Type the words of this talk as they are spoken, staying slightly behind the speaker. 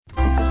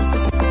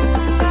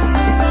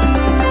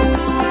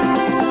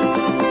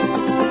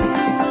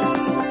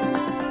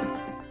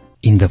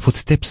the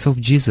footsteps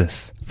of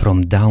Jesus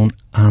from down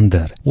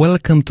under.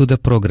 Welcome to the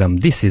program.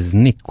 This is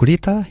Nick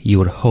Kurita,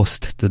 your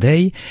host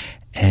today,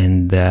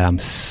 and I'm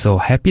so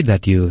happy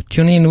that you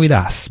tune in with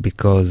us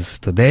because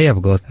today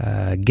I've got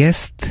a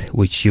guest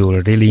which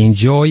you'll really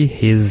enjoy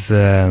his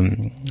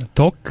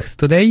talk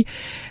today,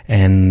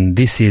 and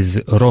this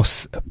is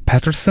Ross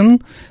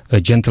Patterson, a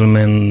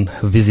gentleman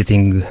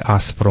visiting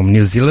us from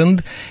New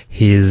Zealand.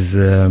 He's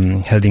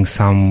holding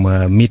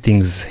some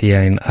meetings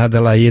here in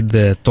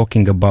Adelaide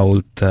talking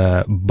about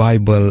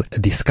Bible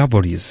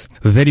discoveries.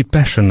 A very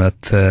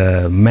passionate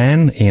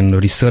man in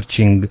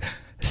researching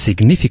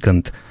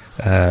significant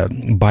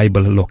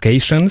Bible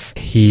locations.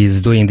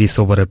 He's doing this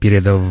over a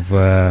period of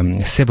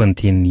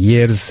 17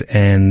 years,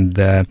 and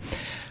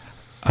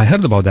I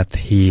heard about that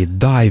he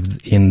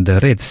dived in the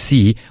Red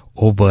Sea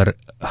over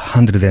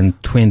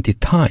 120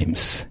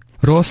 times.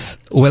 Ross,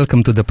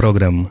 welcome to the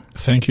program.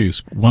 Thank you.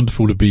 It's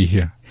wonderful to be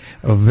here.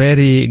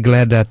 Very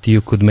glad that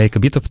you could make a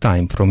bit of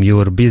time from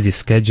your busy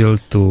schedule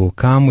to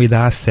come with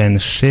us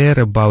and share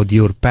about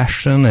your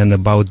passion and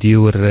about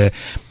your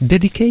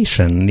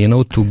dedication,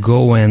 to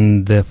go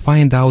and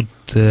find out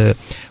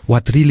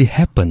what really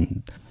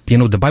happened.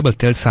 The Bible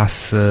tells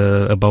us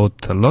about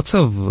lots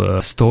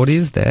of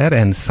stories there,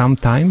 and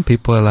sometimes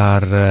people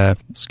are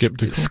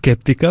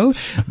skeptical,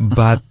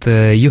 but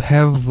you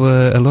have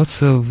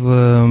lots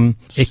of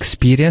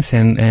experience.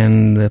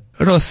 And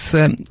Ross,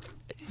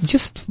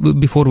 just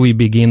before we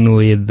begin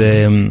with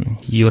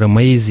your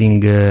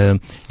amazing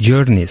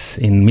journeys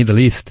in Middle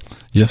East,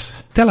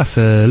 yes, tell us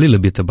a little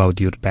bit about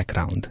your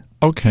background.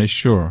 Okay,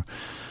 sure.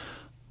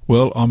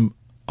 Well,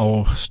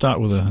 I'll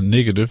start with a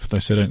negative. They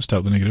say don't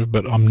start with a negative,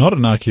 but I'm not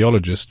an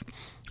archaeologist.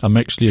 I'm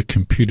actually a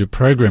computer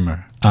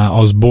programmer.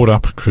 I was brought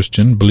up a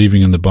Christian,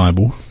 believing in the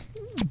Bible,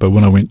 but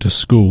when I went to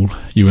school,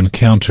 you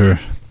encounter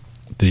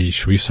the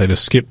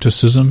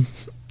skepticism,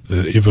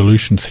 the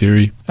evolution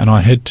theory, and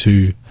I had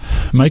to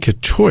make a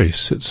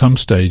choice at some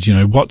stage,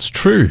 what's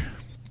true?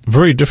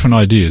 Very different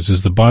ideas.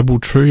 Is the Bible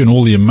true and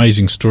all the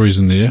amazing stories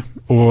in there,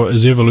 or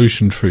is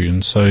evolution true?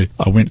 And so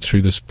I went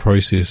through this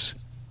process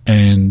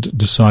and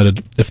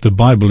decided if the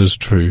Bible is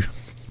true,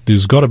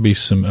 there's got to be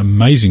some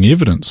amazing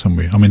evidence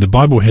somewhere. I mean, the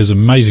Bible has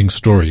amazing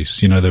stories,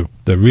 the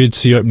Red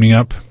Sea opening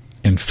up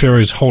and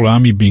Pharaoh's whole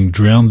army being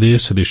drowned there,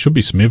 so there should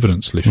be some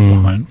evidence left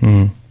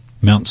behind.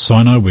 Mount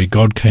Sinai, where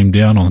God came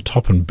down on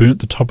top and burnt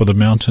the top of the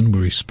mountain,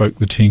 where he spoke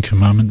the 10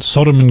 Commandments.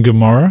 Sodom and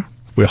Gomorrah,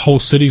 where whole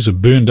cities are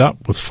burned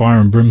up with fire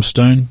and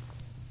brimstone.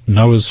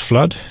 Noah's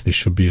flood, there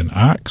should be an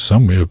ark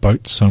somewhere, a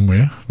boat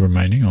somewhere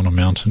remaining on a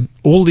mountain.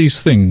 All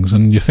these things,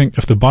 and you think,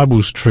 if the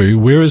Bible's true,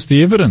 where is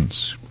the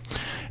evidence?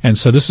 And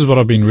so this is what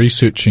I've been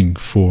researching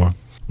for,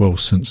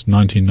 since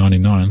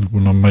 1999,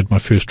 when I made my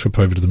first trip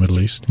over to the Middle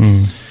East.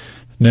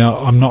 Now,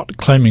 I'm not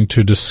claiming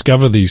to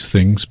discover these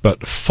things,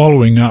 but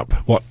following up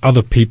what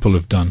other people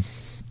have done.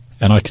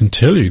 And I can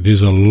tell you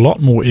there's a lot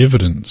more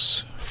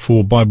evidence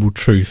for Bible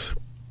truth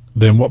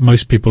than what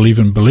most people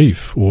even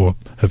believe or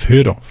have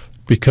heard of.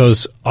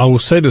 Because I will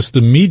say this,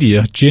 the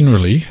media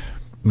generally,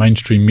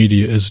 mainstream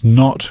media, is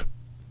not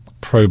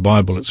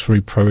pro-Bible, it's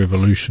very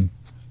pro-evolution.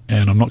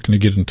 And I'm not going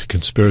to get into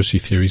conspiracy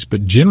theories,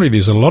 but generally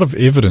there's a lot of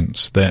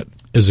evidence that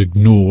is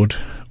ignored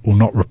or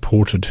not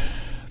reported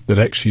that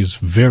actually is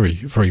very,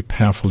 very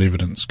powerful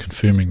evidence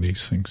confirming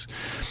these things.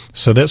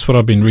 So that's what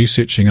I've been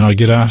researching, and I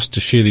get asked to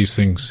share these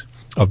things.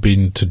 I've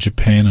been to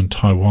Japan and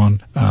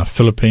Taiwan,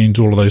 Philippines,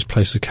 all of those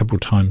places a couple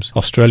of times,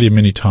 Australia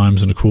many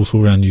times, and of course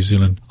all around New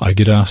Zealand. I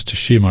get asked to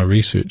share my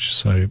research,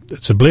 so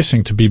it's a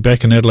blessing to be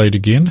back in Adelaide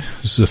again.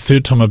 This is the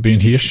third time I've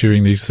been here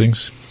sharing these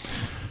things.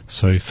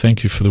 So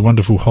thank you for the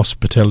wonderful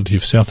hospitality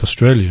of South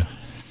Australia.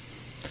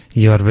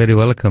 You are very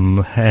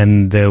welcome,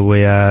 and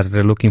we are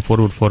looking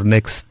forward for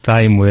next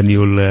time when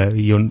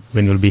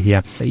you'll be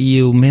here.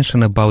 You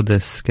mentioned about the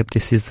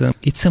skepticism.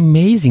 It's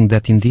amazing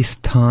that in this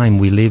time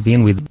we live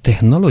in with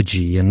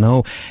technology,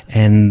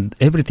 and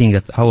everything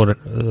at our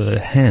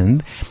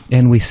hand,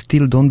 and we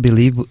still don't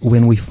believe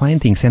when we find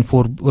things. And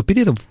for a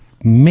period of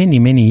many,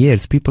 many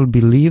years, people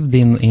believed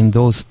in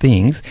those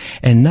things,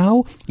 and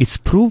now it's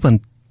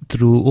proven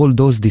through all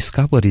those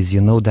discoveries,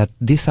 that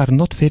these are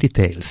not fairy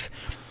tales.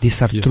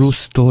 These are true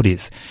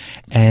stories.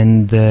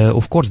 And,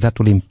 of course, that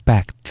will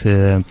impact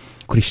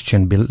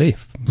Christian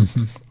belief.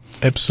 Mm-hmm.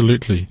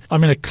 Absolutely. I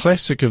mean, a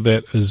classic of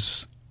that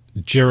is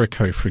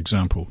Jericho, for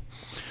example.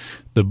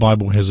 The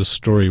Bible has a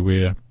story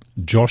where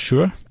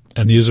Joshua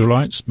and the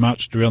Israelites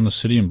marched around the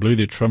city and blew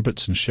their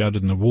trumpets and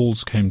shouted, and the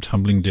walls came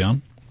tumbling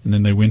down. And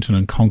then they went in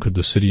and conquered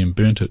the city and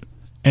burnt it.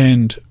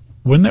 And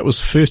when that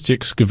was first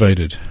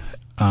excavated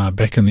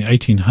back in the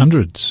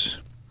 1800s,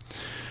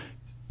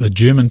 the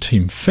German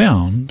team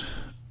found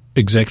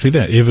exactly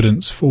that,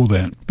 evidence for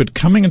that. But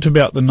coming into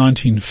about the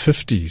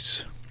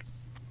 1950s,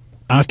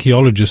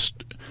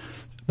 archaeologists,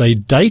 they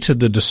dated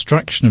the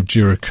destruction of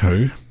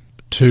Jericho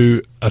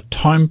to a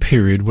time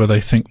period where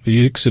they think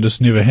the Exodus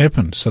never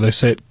happened. So they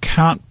say it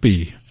can't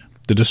be.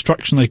 The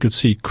destruction they could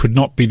see could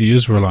not be the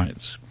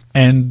Israelites.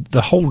 And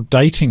the whole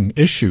dating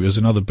issue is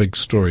another big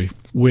story,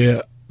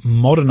 where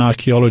modern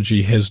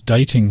archaeology has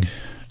dating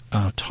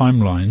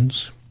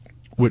timelines,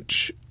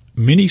 which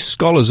many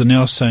scholars are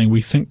now saying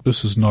we think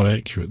this is not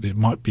accurate. It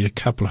might be a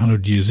couple of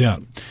 100 years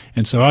out.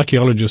 And so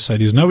archaeologists say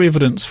there's no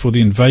evidence for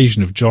the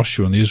invasion of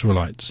Joshua and the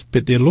Israelites,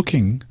 but they're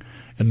looking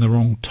in the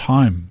wrong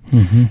time.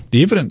 Mm-hmm.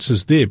 The evidence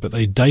is there, but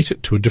they date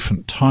it to a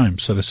different time,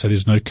 so they say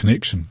there's no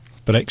connection.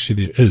 But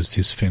actually there is.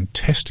 There's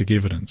fantastic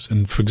evidence.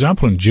 And for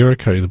example, in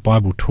Jericho, the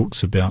Bible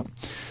talks about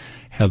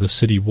how the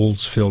city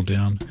walls fell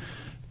down,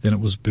 then it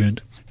was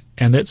burnt.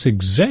 And that's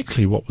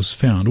exactly what was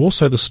found.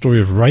 Also the story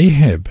of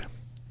Rahab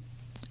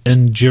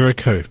in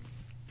Jericho.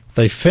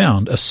 They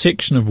found a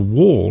section of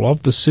wall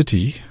of the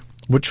city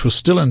which was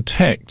still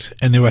intact,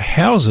 and there were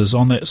houses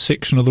on that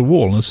section of the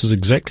wall. And this is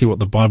exactly what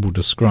the Bible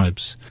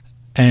describes.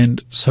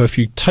 And so if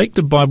you take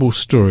the Bible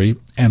story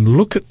and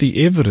look at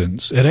the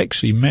evidence, it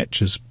actually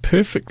matches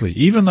perfectly.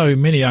 Even though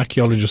many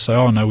archaeologists say,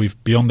 oh no,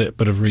 we've beyond that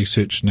bit of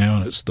research now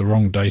and it's the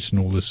wrong date and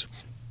all this.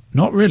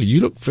 Not really.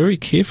 You look very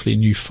carefully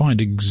and you find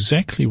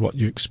exactly what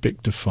you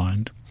expect to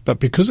find.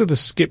 But because of the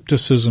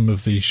skepticism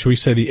of the, shall we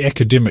say, the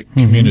academic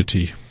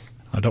community,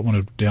 I don't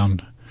want to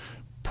down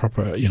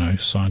proper,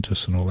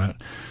 scientists and all that,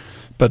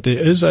 but there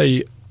is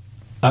a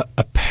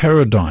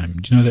paradigm.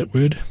 Do you know that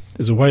word?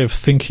 There's a way of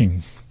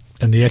thinking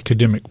in the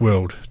academic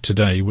world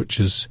today which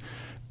is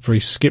very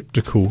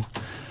skeptical,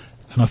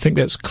 and I think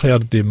that's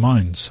clouded their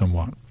minds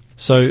somewhat.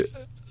 So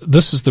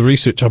this is the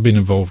research I've been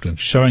involved in,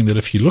 showing that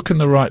if you look in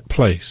the right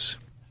place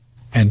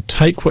and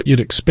take what you'd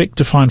expect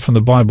to find from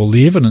the Bible,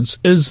 the evidence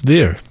is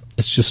there.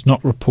 It's just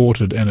not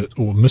reported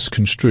or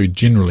misconstrued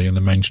generally in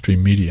the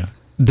mainstream media.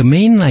 The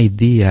main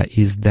idea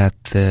is that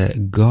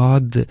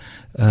God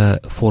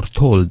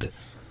foretold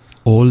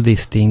all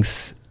these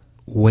things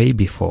way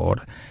before.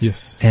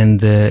 Yes.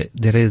 And there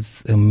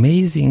is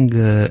amazing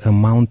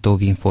amount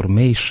of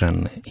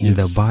information in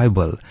the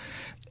Bible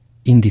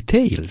in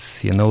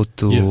details,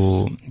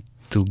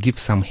 to give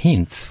some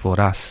hints for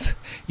us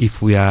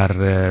if we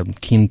are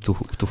keen to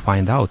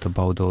find out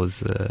about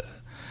those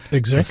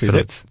Exactly.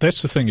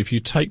 That's the thing. If you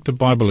take the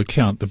Bible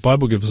account, the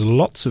Bible gives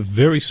lots of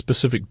very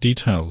specific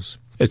details.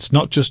 It's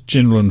not just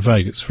general and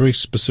vague. It's very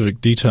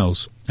specific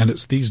details. And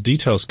these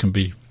details can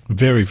be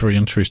very, very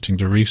interesting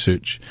to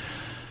research.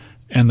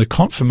 And the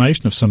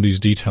confirmation of some of these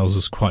details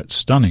is quite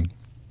stunning.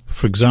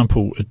 For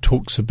example, it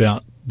talks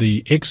about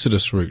the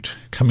Exodus route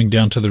coming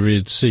down to the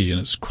Red Sea. And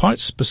it's quite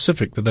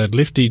specific that they'd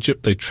left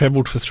Egypt, they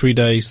travelled for 3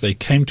 days, they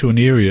came to an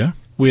area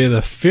where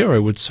the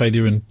Pharaoh would say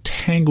they're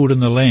entangled in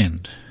the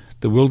land.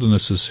 The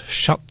wilderness has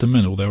shut them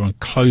in, or they're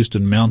enclosed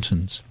in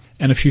mountains.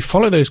 And if you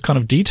follow those kind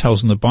of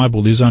details in the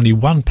Bible, there's only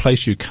one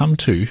place you come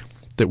to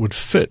that would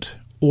fit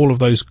all of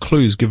those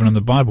clues given in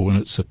the Bible, and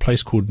it's a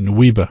place called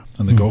Nuweiba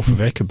in the Gulf of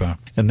Aqaba.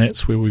 And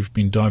that's where we've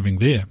been diving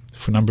there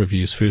for a number of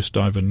years. First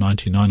dive in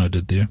 99 I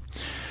did there,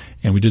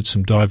 and we did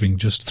some diving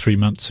just 3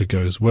 months ago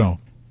as well.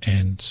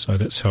 And so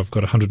that's how I've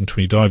got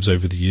 120 dives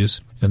over the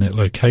years in that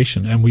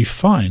location. And we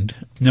find,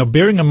 now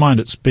bearing in mind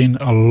it's been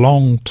a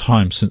long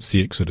time since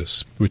the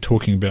Exodus. We're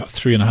talking about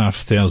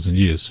 3,500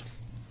 years.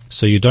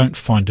 So you don't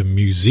find a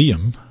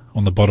museum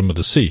on the bottom of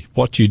the sea.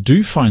 What you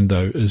do find,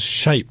 though, is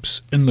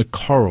shapes in the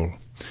coral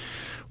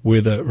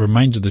where the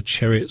remains of the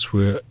chariots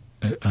were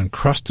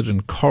encrusted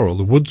in coral.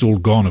 The wood's all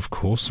gone, of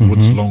course. The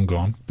wood's long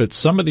gone. But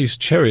some of these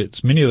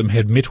chariots, many of them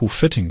had metal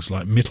fittings,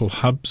 like metal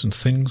hubs and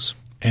things.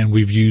 And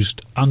we've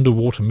used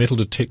underwater metal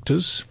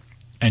detectors,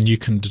 and you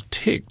can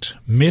detect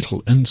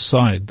metal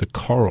inside the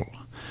coral.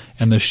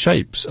 And the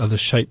shapes are the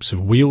shapes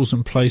of wheels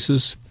in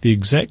places, the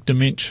exact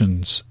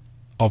dimensions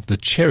of the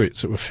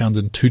chariots that were found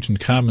in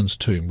Tutankhamun's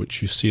tomb,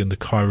 which you see in the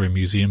Cairo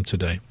Museum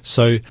today.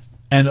 So,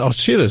 and I'll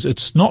share this,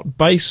 it's not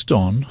based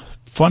on,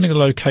 finding the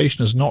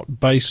location is not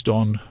based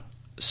on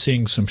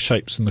seeing some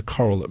shapes in the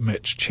coral that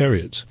match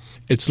chariots.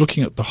 It's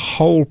looking at the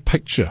whole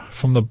picture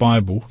from the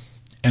Bible,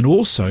 and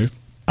also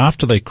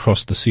after they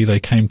crossed the sea, they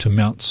came to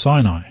Mount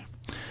Sinai.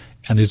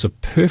 And there's a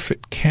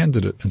perfect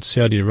candidate in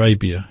Saudi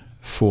Arabia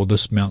for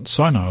this Mount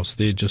Sinai. I was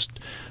there just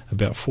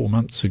about 4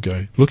 months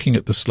ago, looking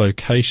at this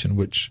location,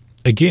 which,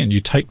 again, you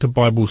take the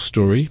Bible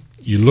story,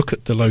 you look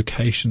at the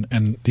location,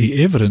 and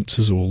the evidence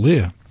is all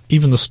there.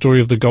 Even the story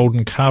of the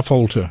golden calf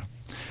altar,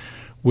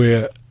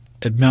 where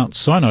at Mount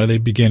Sinai they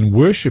began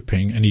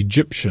worshipping an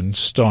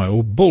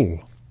Egyptian-style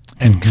bull.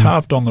 And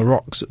carved on the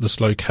rocks at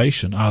this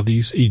location are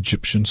these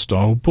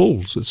Egyptian-style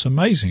bulls. It's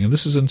amazing. And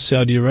this is in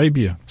Saudi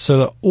Arabia. So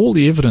that all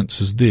the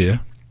evidence is there.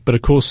 But,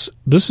 of course,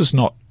 this is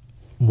not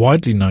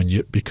widely known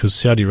yet because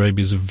Saudi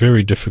Arabia is a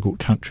very difficult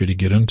country to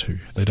get into.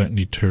 They don't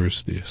need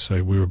tourists there.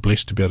 So we were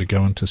blessed to be able to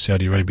go into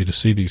Saudi Arabia to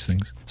see these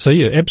things. So,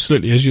 yeah,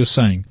 absolutely, as you're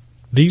saying,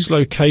 these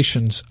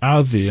locations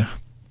are there,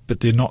 but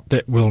they're not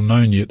that well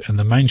known yet. And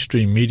the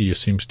mainstream media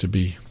seems to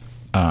be,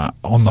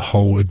 on the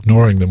whole,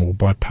 ignoring them or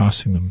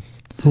bypassing them.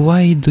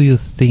 Why do you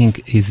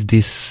think is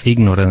this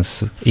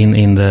ignorance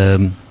in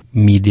the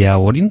media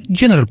or in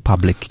general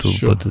public,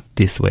 to put it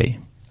this way?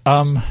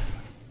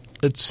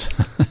 It's,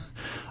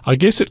 I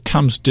guess it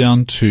comes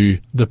down to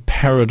the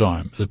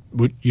paradigm. The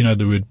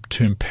word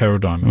term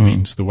paradigm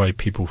means the way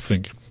people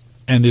think.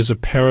 And there's a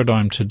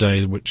paradigm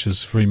today which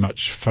is very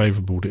much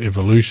favourable to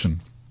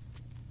evolution.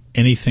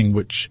 anything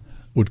which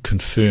would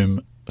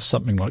confirm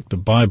something like the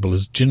Bible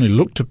is generally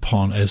looked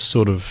upon as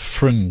sort of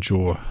fringe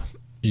or,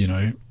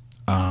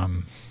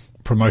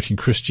 promoting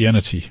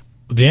Christianity.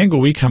 The angle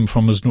we come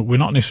from is we're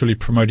not necessarily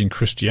promoting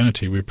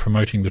Christianity, we're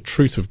promoting the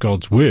truth of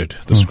God's Word,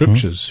 the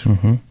Scriptures.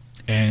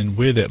 And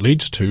where that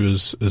leads to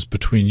is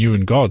between you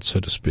and God, so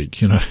to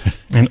speak,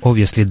 And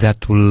obviously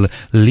that will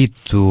lead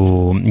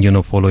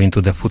to, follow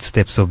into the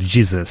footsteps of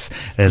Jesus,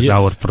 as Yes.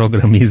 our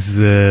program is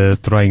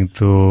trying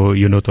to,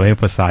 to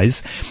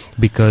emphasize.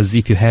 Because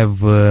if you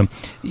have,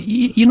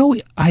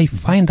 I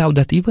find out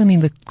that even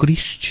in the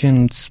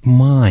Christian's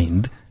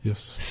mind,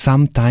 Yes.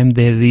 sometimes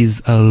there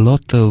is a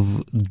lot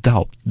of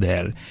doubt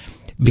there.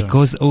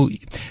 Because,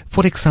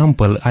 for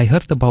example, I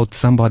heard about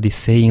somebody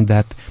saying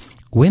that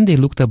when they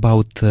looked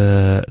about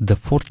the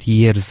 40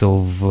 years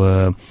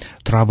of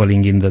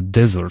traveling in the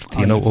desert,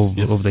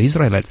 of the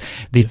Israelites,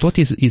 they thought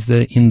is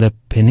in the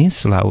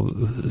peninsula,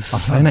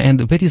 Sinai,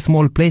 and a very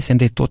small place, and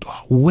they thought,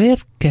 where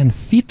can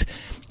fit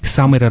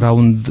somewhere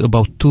around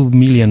about 2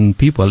 million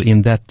people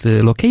in that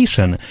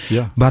location?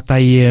 Yeah. But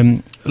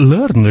I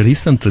learned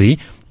recently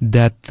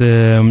that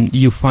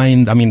you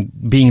find,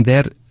 being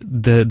there,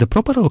 the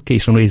proper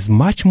location is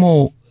much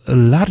more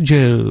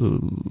larger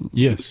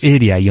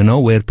area,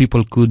 where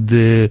people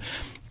could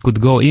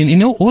go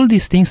in. All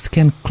these things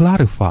can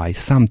clarify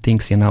some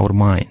things in our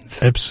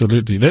minds.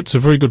 Absolutely. That's a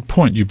very good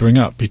point you bring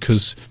up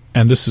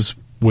and this is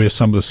where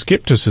some of the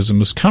skepticism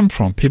has come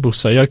from. People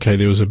say, okay,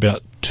 there was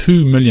about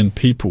 2 million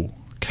people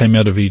came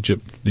out of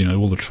Egypt,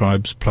 all the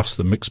tribes plus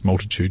the mixed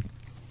multitude.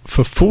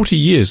 For 40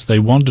 years they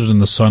wandered in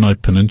the Sinai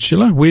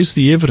Peninsula. Where's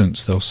the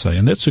evidence, they'll say?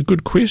 And that's a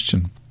good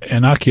question.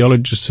 And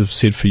archaeologists have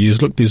said for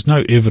years, look, there's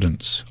no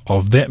evidence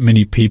of that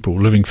many people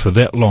living for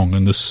that long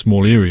in this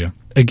small area.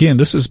 Again,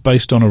 this is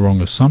based on a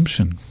wrong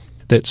assumption.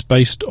 That's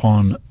based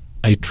on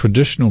a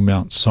traditional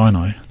Mount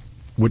Sinai,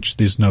 which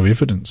there's no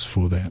evidence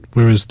for that.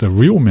 Whereas the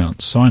real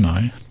Mount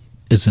Sinai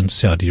is in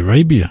Saudi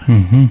Arabia.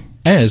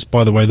 As,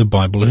 by the way, the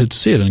Bible had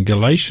said in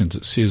Galatians,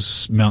 it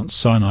says Mount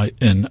Sinai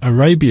in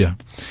Arabia.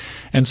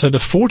 And so the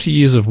 40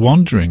 years of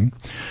wandering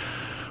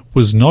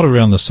was not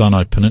around the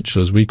Sinai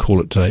Peninsula as we call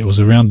it today. It was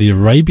around the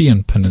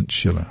Arabian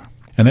Peninsula.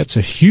 And that's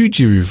a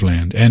huge area of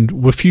land.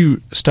 And if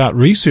you start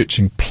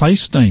researching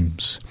place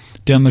names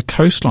down the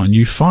coastline,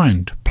 you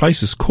find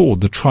places called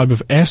the tribe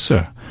of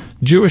Asser,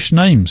 Jewish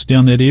names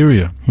down that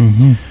area.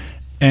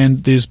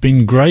 And there's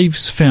been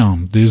graves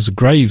found. There's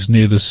graves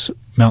near this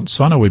Mount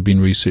Sinai we've been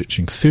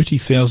researching,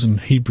 30,000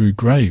 Hebrew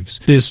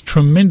graves. There's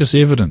tremendous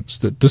evidence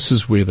that this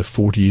is where the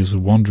 40 years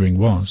of wandering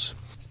was.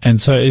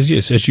 And so,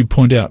 as you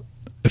point out,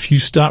 if you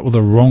start with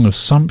a wrong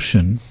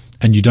assumption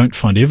and you don't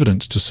find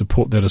evidence to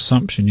support that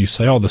assumption, you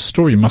say, the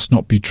story must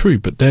not be true,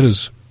 but that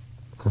is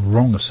a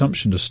wrong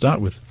assumption to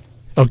start with.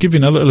 I'll give you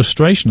another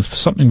illustration of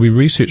something we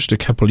researched a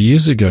couple of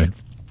years ago.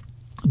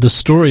 The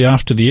story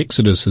after the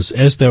Exodus is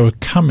as they were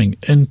coming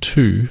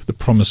into the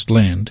Promised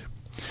Land,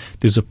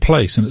 there's a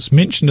place, and it's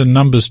mentioned in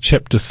Numbers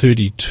chapter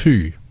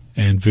 32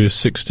 and verse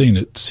 16.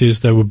 It says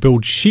they will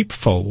build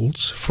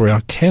sheepfolds for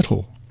our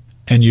cattle.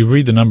 And you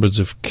read the numbers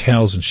of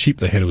cows and sheep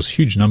they had. It was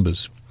huge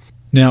numbers.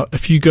 Now,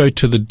 if you go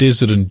to the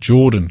desert in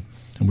Jordan,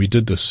 and we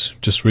did this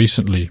just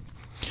recently,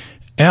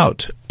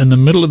 out in the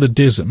middle of the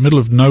desert, middle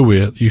of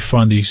nowhere, you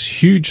find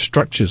these huge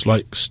structures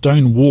like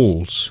stone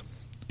walls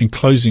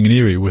enclosing an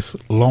area with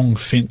long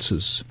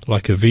fences,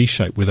 like a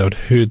V-shape, where they would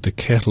herd the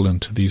cattle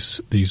into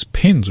these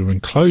pens or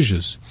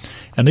enclosures.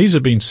 And these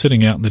have been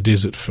sitting out in the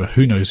desert for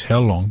who knows how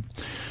long.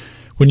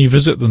 When you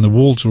visit them, the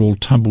walls are all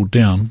tumbled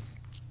down.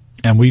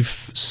 And we've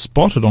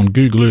spotted on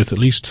Google Earth at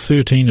least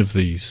 13 of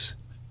these.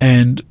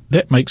 And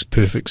that makes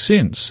perfect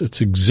sense.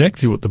 It's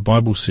exactly what the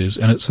Bible says,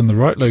 and it's in the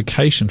right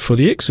location for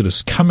the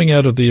Exodus. Coming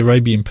out of the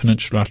Arabian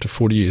Peninsula after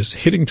 40 years,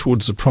 heading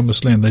towards the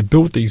Promised Land, they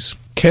built these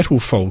cattle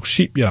fold,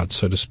 sheep yards,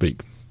 so to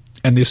speak.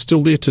 And they're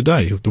still there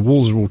today. The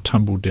walls are all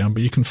tumbled down,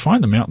 but you can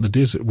find them out in the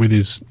desert where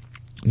there's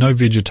no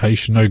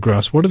vegetation, no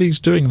grass. What are these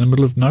doing in the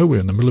middle of nowhere,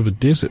 in the middle of a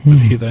desert? But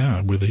here they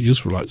are, where the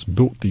Israelites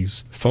built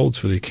these folds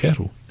for their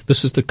cattle.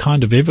 This is the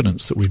kind of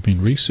evidence that we've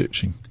been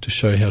researching to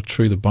show how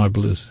true the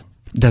Bible is.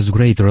 That's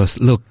great, Ross.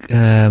 Look,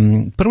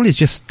 probably it's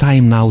just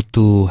time now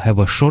to have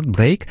a short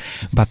break,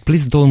 but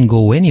please don't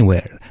go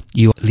anywhere.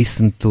 You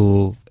listen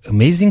to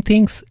Amazing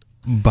Things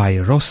by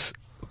Ross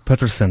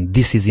Patterson.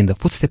 This is In the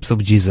Footsteps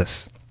of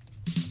Jesus.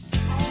 We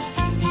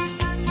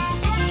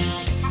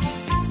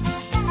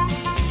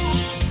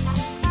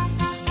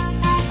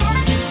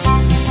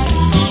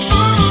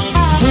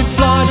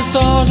fly the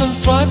stars and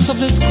stripes of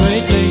this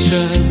great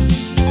nation,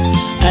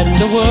 and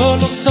the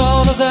world looks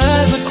on us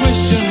as a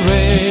Christian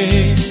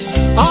race.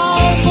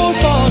 Our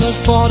forefathers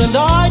fought and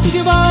died to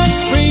give us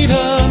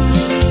freedom,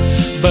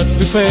 but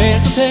we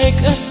failed to take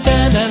a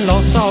stand and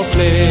lost our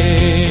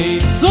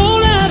place. So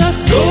let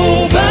us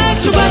go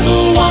back to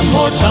battle one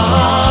more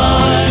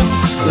time.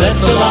 Let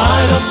the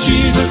light of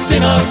Jesus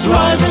in us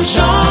rise and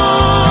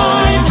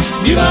shine.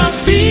 Give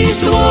us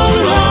peace the world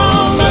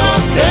around. Let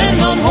us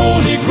stand on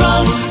holy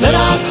ground. Let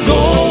us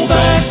go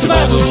back to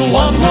battle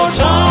one more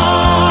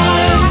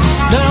time.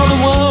 Now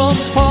the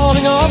world's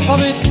falling off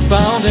of its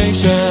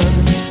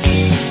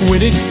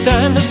Buddhist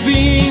standards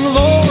being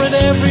lowered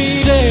every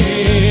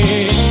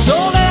day. So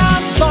let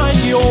us find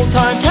the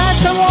old-time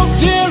paths and walk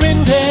there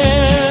in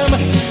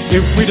them.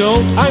 If we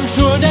don't, I'm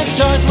sure that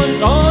judgment's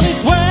on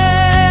its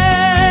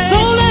way. So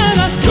let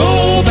us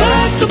go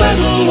back to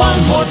battle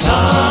one more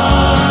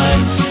time.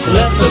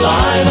 Let the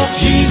light of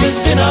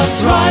Jesus in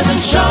us rise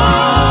and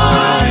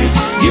shine.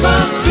 Give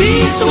us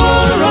peace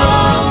all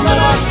around.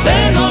 Let us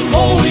stand on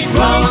holy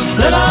ground.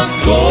 Let us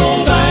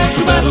go back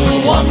to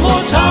battle one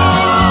more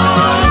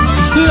time.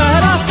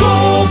 Let us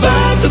go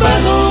back to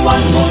battle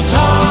one more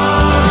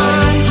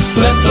time.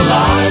 Let the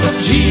light of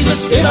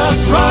Jesus in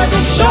us rise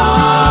and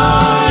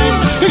shine.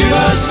 Give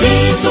us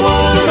peace all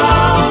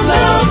around.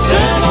 Let us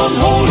stand on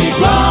holy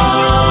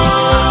ground.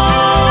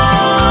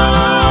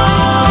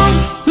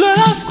 Let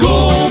us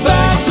go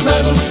back to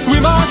battle.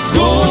 We must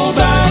go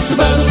back to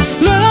battle.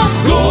 Let us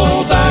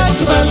go back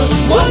to battle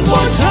one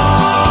more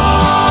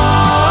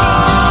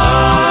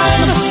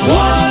time.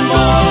 One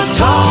more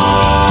time.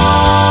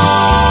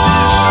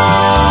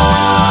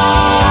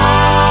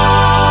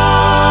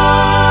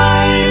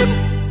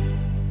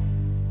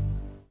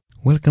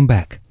 Welcome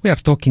back. We are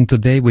talking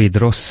today with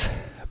Ross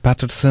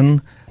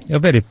Patterson, a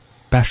very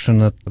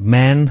passionate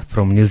man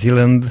from New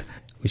Zealand,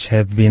 which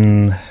have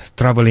been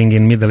traveling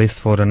in Middle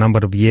East for a number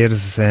of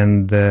years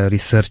and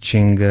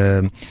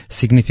researching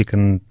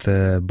significant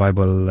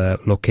Bible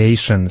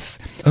locations.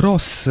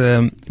 Ross,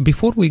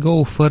 before we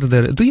go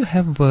further, do you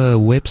have a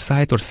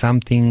website or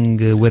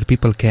something where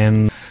people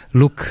can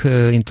look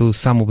into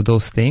some of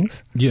those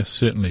things? Yes,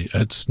 certainly.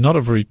 It's not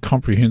a very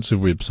comprehensive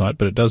website,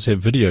 but it does have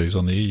videos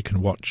on there you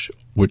can watch,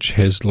 which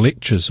has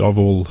lectures of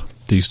all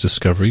these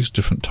discoveries,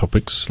 different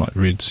topics like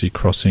Red Sea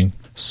crossing,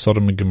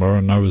 Sodom and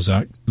Gomorrah, Noah's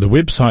Ark. The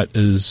website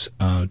is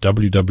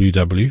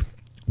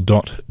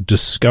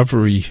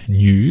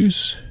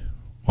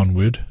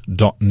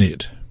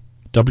www.discoverynews.net.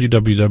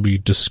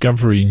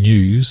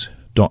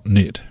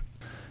 www.discoverynews.net.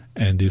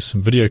 And there's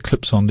some video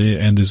clips on there,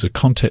 and there's a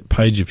contact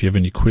page. If you have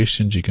any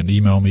questions, you can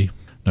email me,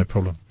 no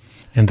problem.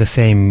 And the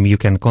same, you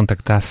can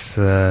contact us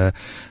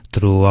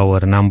through our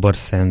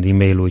numbers and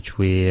email, which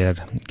we are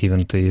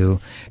given to you.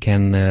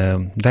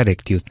 Can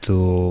direct you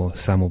to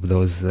some of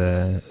those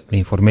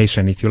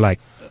information if you like.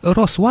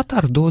 Ross, what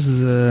are those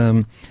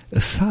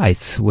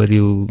sites where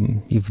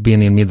you've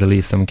been in Middle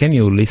East? Can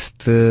you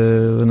list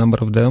a number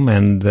of them?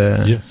 And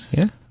yes,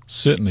 yeah,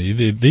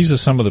 certainly. These are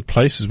some of the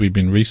places we've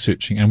been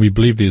researching, and we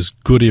believe there's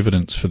good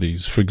evidence for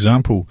these. For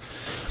example,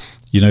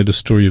 you know the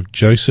story of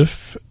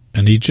Joseph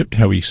in Egypt,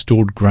 how he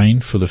stored grain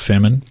for the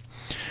famine.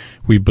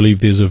 We believe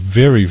there's a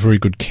very, very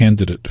good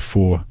candidate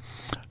for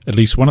at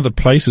least one of the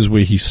places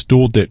where he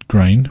stored that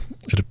grain,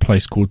 at a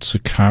place called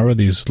Saqqara.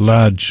 There's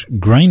large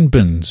grain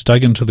bins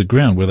dug into the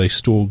ground where they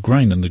store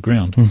grain in the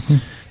ground. Mm-hmm.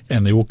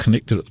 And they're all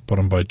connected at the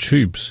bottom by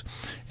tubes,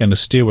 and a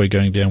stairway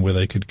going down where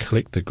they could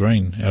collect the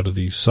grain out of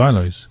these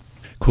silos.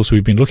 Of course,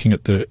 we've been looking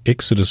at the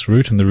Exodus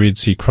route and the Red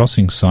Sea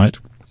crossing site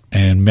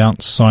and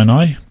Mount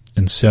Sinai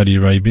in Saudi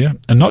Arabia,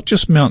 and not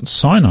just Mount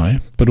Sinai,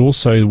 but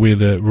also where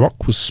the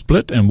rock was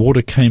split and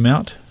water came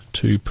out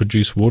to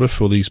produce water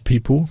for these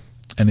people.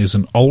 And there's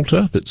an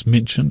altar that's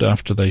mentioned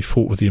after they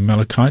fought with the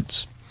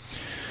Amalekites.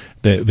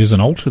 There's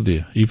an altar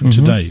there, even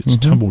today. It's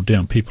tumbled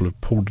down. People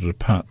have pulled it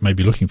apart,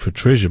 maybe looking for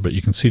treasure, but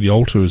you can see the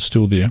altar is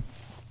still there.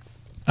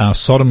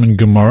 Sodom and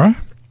Gomorrah,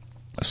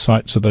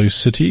 sites of those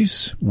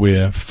cities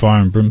where fire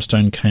and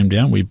brimstone came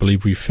down. We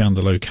believe we found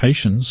the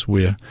locations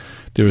where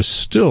there are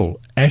still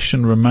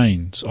ashen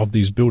remains of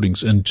these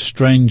buildings in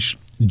strange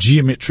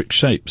geometric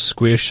shapes,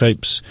 square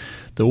shapes.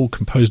 They're all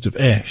composed of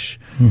ash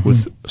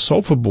with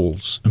sulfur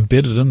balls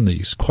embedded in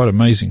these. Quite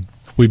amazing.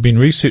 We've been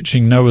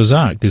researching Noah's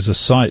Ark. There's a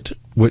site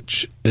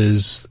which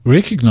is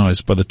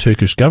recognized by the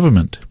Turkish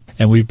government,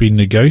 and we've been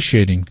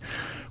negotiating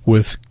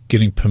with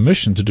getting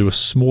permission to do a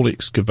small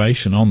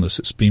excavation on this.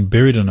 It's been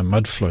buried in a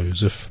mud flow,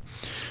 as if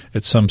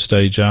at some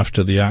stage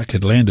after the Ark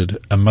had landed,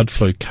 a mud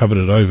flow covered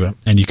it over,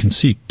 and you can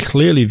see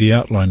clearly the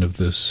outline of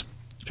this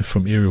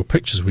from aerial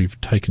pictures.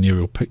 We've taken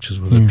aerial pictures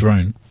with a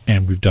drone,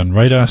 and we've done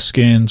radar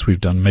scans,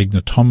 we've done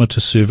magnetometer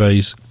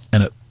surveys,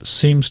 and it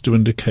seems to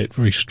indicate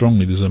very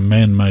strongly there's a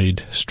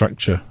man-made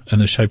structure in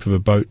the shape of a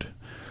boat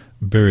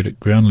buried at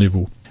ground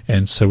level.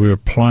 And so we're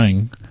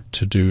applying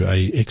to do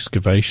a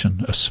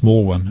excavation, a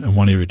small one, in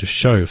one area to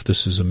show if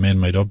this is a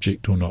man-made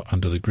object or not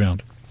under the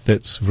ground.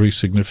 That's very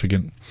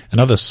significant.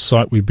 Another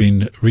site we've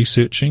been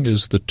researching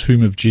is the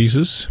tomb of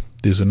Jesus.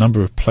 There's a number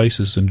of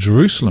places in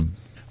Jerusalem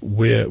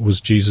where was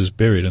Jesus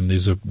buried, and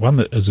there's one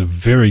that is a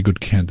very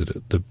good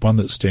candidate, the one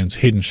that stands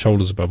head and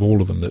shoulders above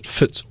all of them, that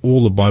fits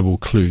all the Bible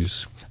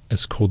clues.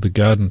 It's called the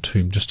Garden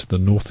Tomb, just to the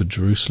north of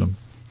Jerusalem.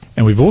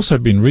 And we've also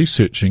been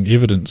researching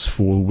evidence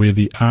for where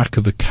the Ark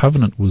of the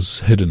Covenant was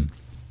hidden.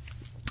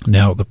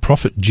 Now, the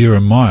prophet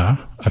Jeremiah,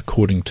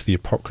 according to the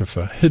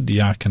Apocrypha, hid the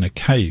Ark in a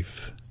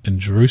cave in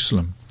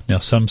Jerusalem. Now,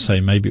 some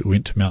say maybe it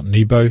went to Mount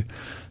Nebo,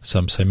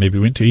 some say maybe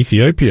it went to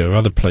Ethiopia or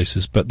other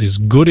places, but there's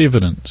good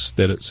evidence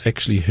that it's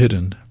actually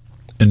hidden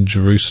in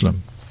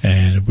Jerusalem.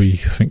 And we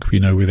think we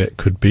know where that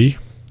could be.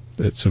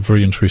 It's a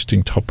very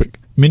interesting topic.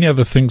 Many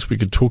other things we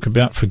could talk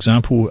about. For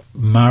example,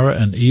 Marah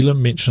and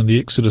Elim mentioned the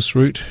Exodus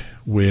route,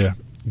 where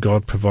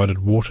God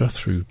provided water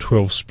through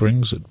 12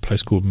 springs at a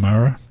place called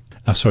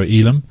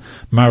Elim.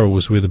 Marah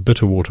was where the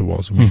bitter water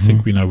was, and we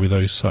think we know where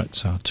those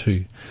sites are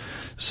too.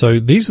 So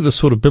these are the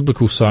sort of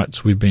biblical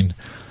sites we've been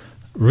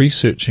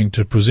researching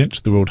to present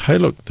to the world. Hey,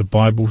 look, the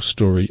Bible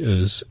story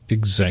is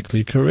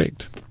exactly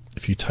correct.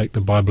 If you take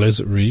the Bible as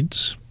it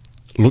reads,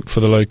 look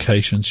for the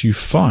locations, you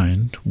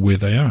find where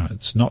they are.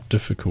 It's not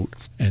difficult.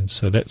 And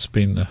so that's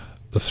been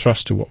the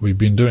thrust of what we've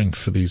been doing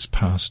for these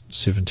past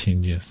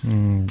 17 years.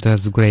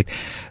 That's great.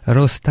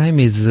 Ross, time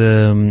is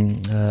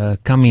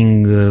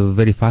coming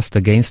very fast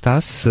against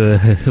us.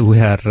 We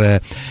are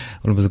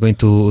almost going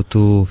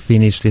to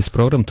finish this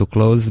program, to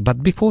close.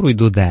 But before we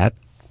do that,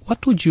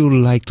 what would you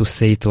like to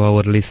say to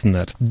our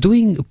listeners?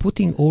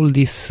 Putting all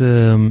this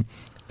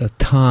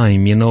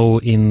time,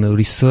 in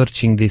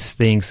researching these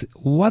things,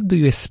 what do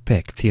you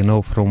expect,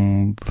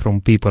 from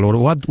people, or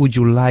what would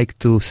you like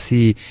to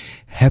see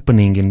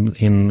happening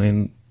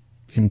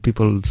in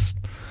people's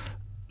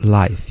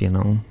life,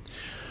 Well,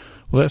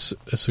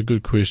 that's a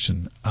good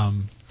question,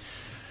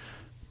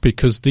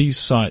 because these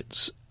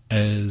sites,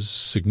 as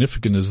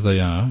significant as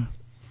they are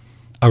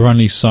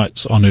only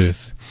sites on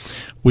earth.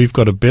 We've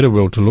got a better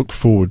world to look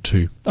forward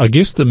to. I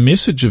guess the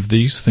message of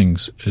these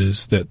things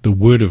is that the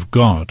Word of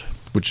God,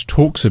 which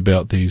talks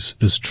about these,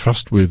 is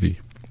trustworthy.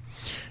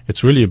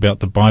 It's really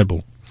about the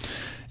Bible.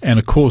 And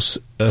of course,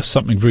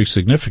 something very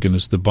significant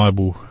is the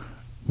Bible,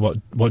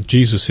 what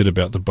Jesus said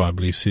about the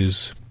Bible. He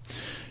says,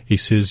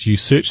 you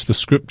search the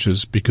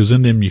Scriptures because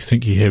in them you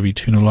think you have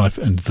eternal life,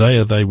 and they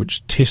are they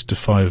which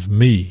testify of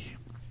me.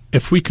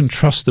 If we can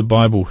trust the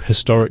Bible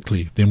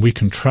historically, then we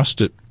can trust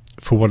it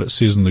for what it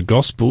says in the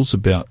Gospels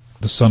about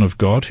the Son of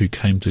God who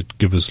came to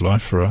give his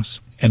life for us.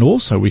 And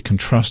also we can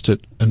trust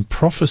it in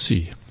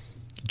prophecy.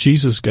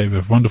 Jesus gave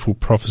a wonderful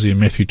prophecy in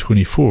Matthew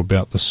 24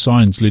 about the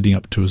signs leading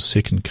up to his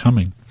second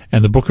coming.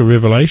 And the book of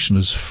Revelation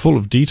is full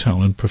of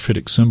detail and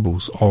prophetic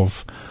symbols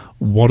of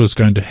what is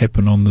going to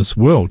happen on this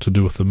world, to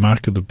do with the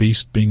mark of the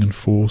beast being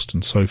enforced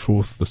and so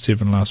forth, the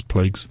 7 last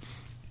plagues.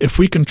 If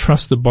we can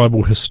trust the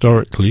Bible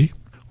historically,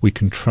 we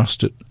can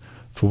trust it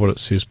for what it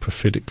says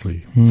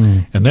prophetically.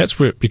 And that's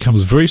where it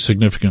becomes very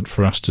significant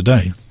for us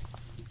today.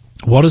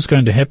 What is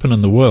going to happen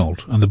in the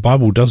world? And the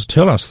Bible does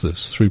tell us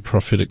this through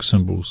prophetic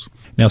symbols.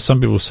 Now,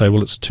 some people say,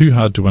 well, it's too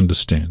hard to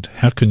understand.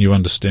 How can you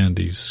understand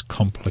these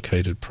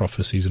complicated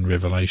prophecies in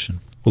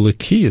Revelation? Well, the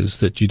key is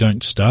that you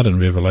don't start in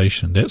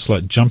Revelation. That's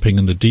like jumping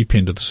in the deep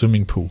end of the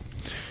swimming pool.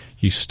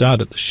 You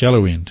start at the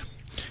shallow end,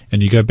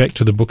 and you go back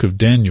to the book of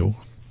Daniel,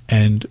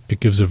 and it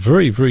gives a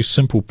very, very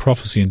simple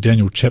prophecy in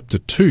Daniel chapter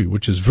 2,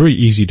 which is very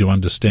easy to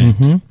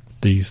understand.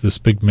 This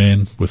big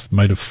man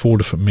made of 4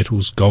 different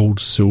metals, gold,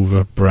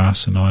 silver,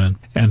 brass, and iron.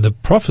 And the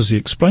prophecy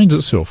explains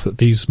itself that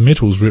these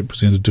metals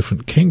represented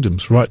different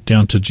kingdoms, right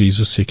down to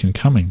Jesus' second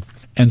coming.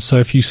 And so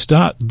if you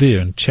start there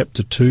in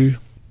chapter 2,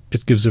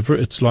 it gives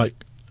it's like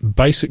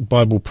basic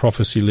Bible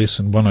prophecy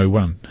lesson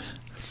 101.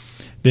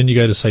 Then you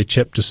go to, say,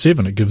 chapter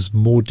 7, it gives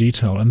more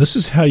detail. And this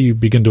is how you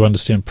begin to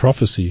understand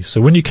prophecy.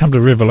 So when you come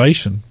to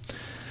Revelation,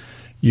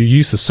 you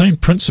use the same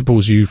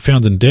principles you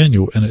found in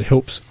Daniel, and it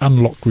helps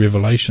unlock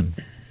Revelation.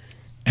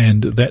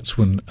 And that's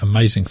when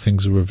amazing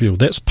things are revealed.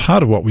 That's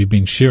part of what we've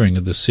been sharing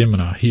at the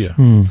seminar here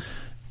in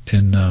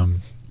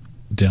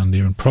down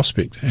there in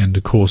Prospect. And,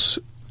 of course,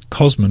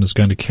 Cosmin is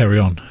going to carry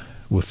on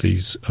with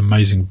these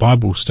amazing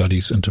Bible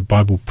studies into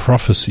Bible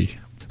prophecy.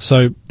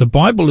 So the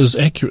Bible is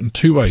accurate in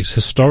 2 ways.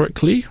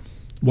 Historically,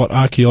 what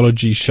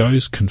archaeology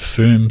shows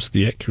confirms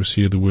the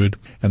accuracy of the Word.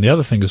 And the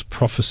other thing is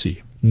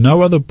prophecy.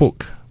 No other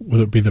book,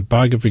 whether it be the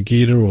Bhagavad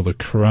Gita or the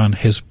Quran,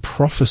 has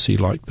prophecy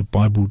like the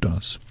Bible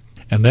does.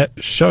 And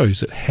that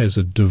shows it has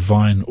a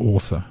divine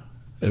author.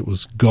 It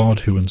was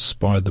God who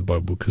inspired the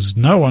Bible, because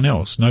no one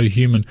else, no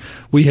human,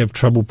 we have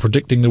trouble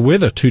predicting the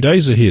weather 2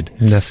 days ahead.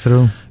 That's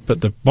true.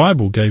 But the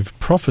Bible gave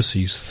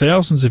prophecies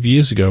thousands of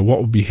years ago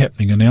what would be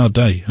happening in our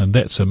day, and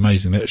that's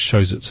amazing. That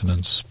shows it's an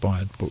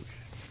inspired book.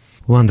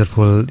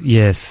 Wonderful,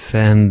 yes.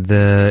 And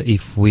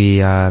if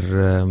we are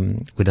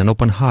with an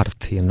open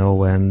heart,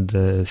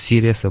 and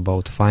serious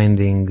about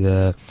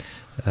finding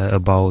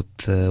about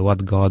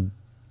what God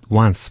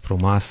wants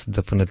from us,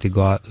 definitely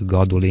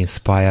God will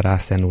inspire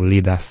us and will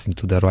lead us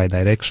into the right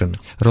direction.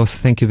 Ross,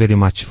 thank you very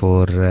much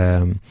for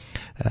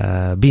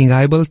being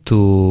able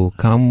to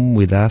come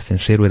with us and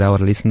share with our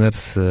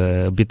listeners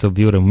a bit of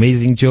your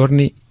amazing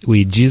journey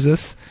with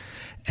Jesus.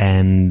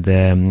 And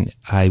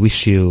I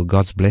wish you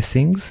God's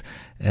blessings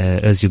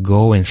as you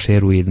go and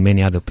share with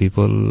many other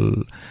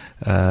people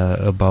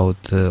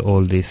about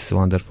all these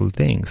wonderful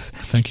things.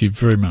 Thank you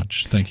very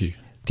much. Thank you.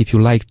 If you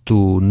like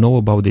to know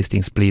about these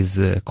things, please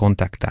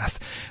contact us.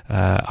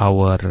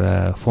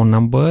 Our phone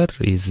number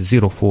is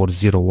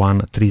 0401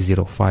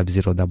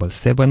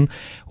 305077,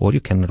 or you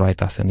can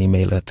write us an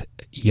email at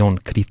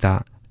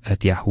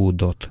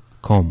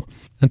ionkrita@yahoo.com.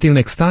 Until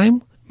next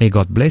time, may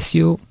God bless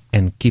you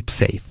and keep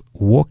safe,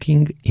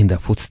 walking in the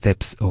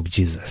footsteps of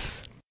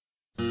Jesus.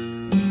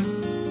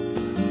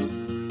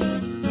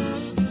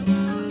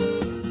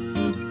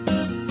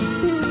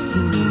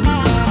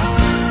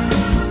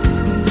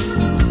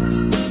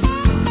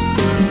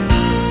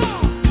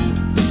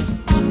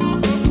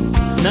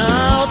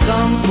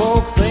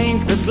 folk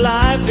think that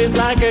life is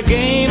like a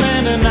game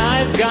and the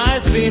nice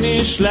guys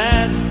finish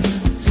last.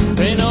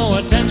 Pay no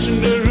attention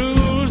to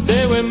rules,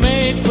 they were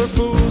made for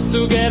fools. To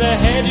get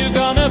ahead you're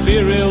gonna be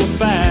real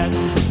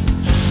fast.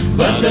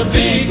 But the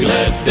big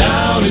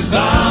letdown is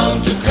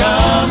bound to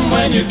come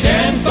when you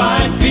can't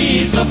find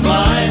peace of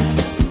mind.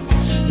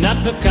 Not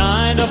the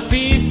kind of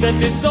peace that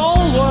this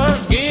old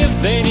world gives,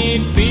 they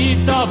need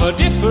peace of a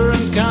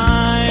different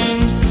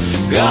kind.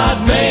 God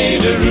made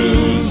the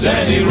rules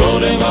and He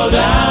wrote them all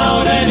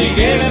down and He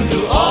gave them to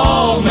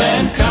all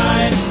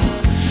mankind.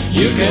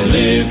 You can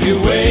live your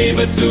way,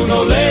 but sooner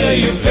or later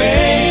you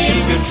pay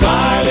if you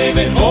try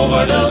living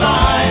over the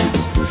line.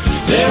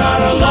 There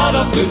are a lot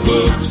of good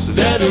books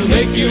that'll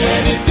make you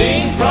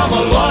anything from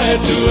a lawyer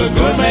to a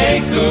gourmet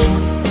cook.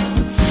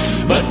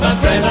 But my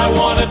friend, I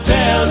wanna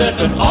tell that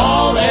when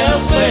all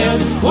else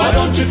fails, why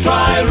don't you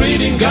try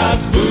reading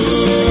God's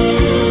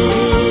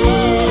book?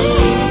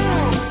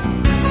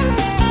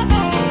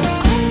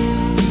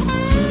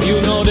 You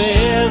know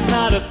there's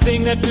not a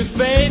thing that we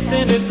face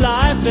in this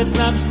life that's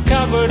not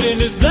covered in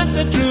this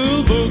blessed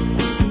true book.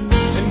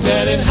 And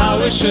telling how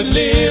we should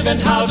live and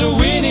how to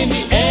win in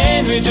the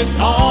end, we just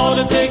ought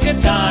to take a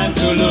time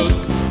to look.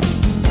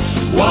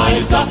 Why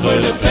you suffer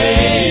the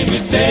pain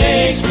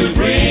mistakes will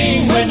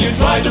bring when you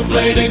try to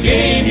play the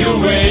game your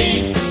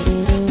way.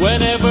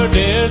 Whenever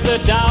there's a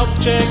doubt,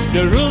 check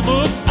the rule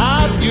book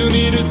out. You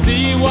need to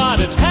see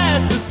what it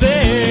has to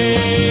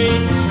say.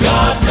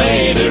 God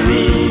made the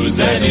rules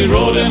and He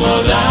wrote them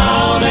all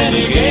down and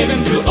He gave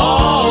them to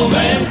all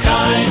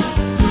mankind.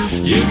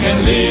 You can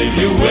live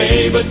your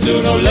way, but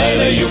sooner or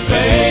later you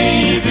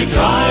pay if you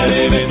try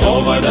living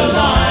over the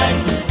line.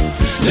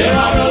 There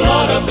are a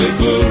lot of good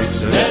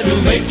books that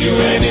will make you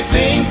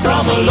anything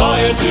from a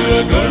lawyer to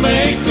a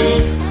gourmet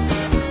cook.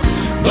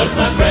 But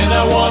my friend,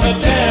 I wanna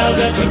tell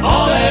that when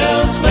all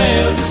else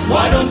fails,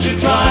 why don't you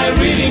try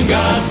reading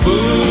God's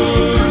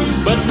book?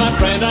 But my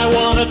friend, I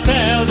wanna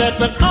tell that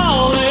when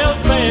all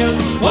else fails,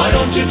 why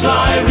don't you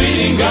try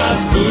reading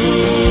God's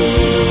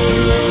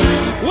book?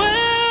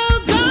 Well,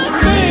 God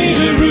made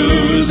the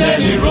rules and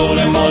He wrote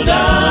them all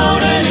down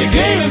and He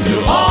gave them to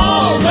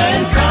all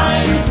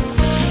mankind.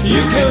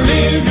 You can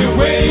live your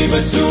way,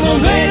 but sooner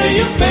or later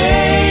you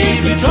pay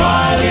if you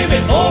try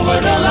living over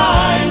the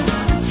line.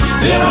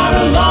 There are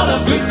a lot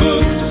of good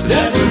books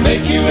that will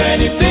make you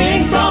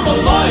anything from a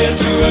lawyer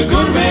to a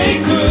gourmet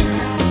cook.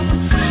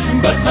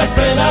 But my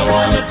friend, I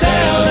wanna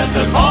tell that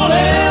when all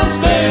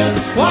else fails,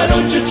 why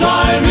don't you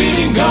try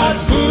reading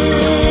God's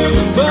book?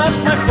 But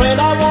my friend,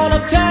 I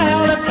wanna tell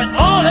that when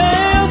all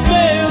else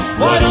fails,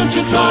 why don't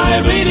you try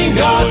reading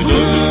God's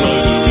book?